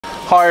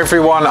Hi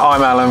everyone,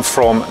 I'm Alan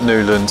from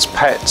Newlands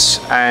Pets,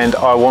 and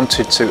I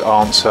wanted to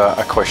answer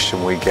a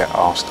question we get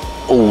asked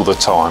all the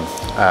time.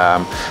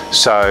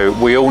 So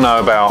we all know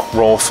about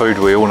raw food,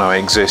 we all know it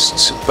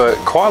exists, but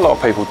quite a lot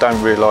of people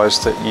don't realise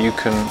that you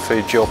can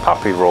feed your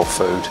puppy raw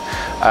food.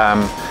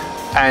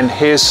 And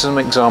here's some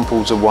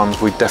examples of ones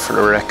we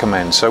definitely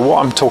recommend. So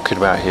what I'm talking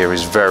about here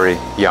is very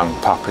young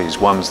puppies,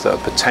 ones that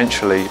have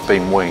potentially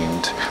been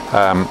weaned,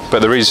 but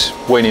there is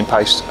weaning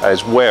paste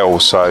as well.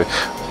 So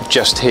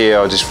just here,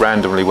 I just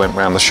randomly went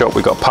around the shop.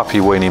 We got puppy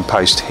weaning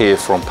paste here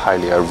from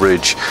Paleo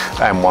Ridge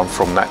and one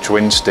from Natural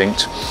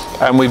Instinct,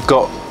 and we've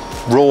got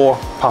raw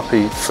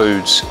puppy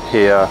foods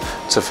here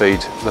to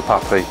feed the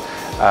puppy.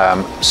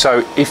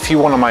 So if you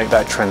want to make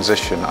that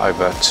transition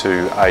over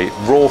to a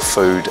raw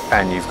food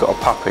and you've got a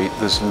puppy,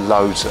 there's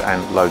loads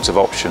and loads of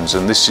options,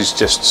 and this is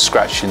just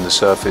scratching the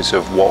surface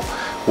of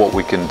what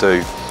we can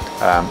do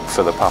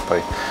for the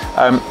puppy.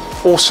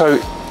 Also,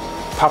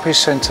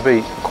 puppies tend to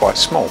be quite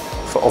small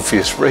for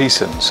obvious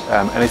reasons,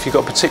 and if you've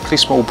got a particularly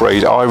small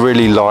breed, I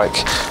really like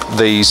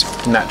these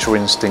Natural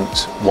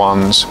Instinct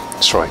ones.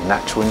 Sorry,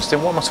 Natural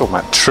Instinct, what am I talking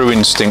about? True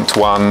Instinct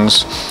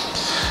ones,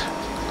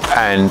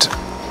 and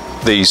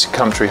these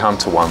Country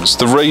Hunter ones.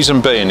 The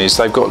reason being is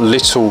they've got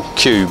little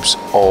cubes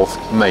of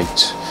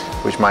meat,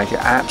 which make it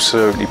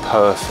absolutely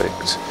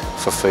perfect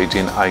for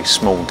feeding a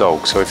small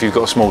dog. So if you've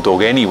got a small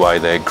dog anyway,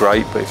 they're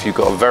great, but if you've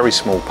got a very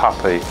small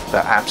puppy,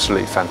 they're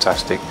absolutely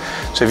fantastic.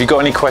 So if you've got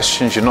any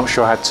questions, you're not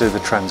sure how to do the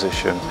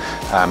transition,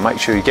 make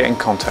sure you get in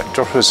contact,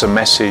 drop us a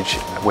message,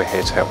 we're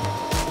here to help.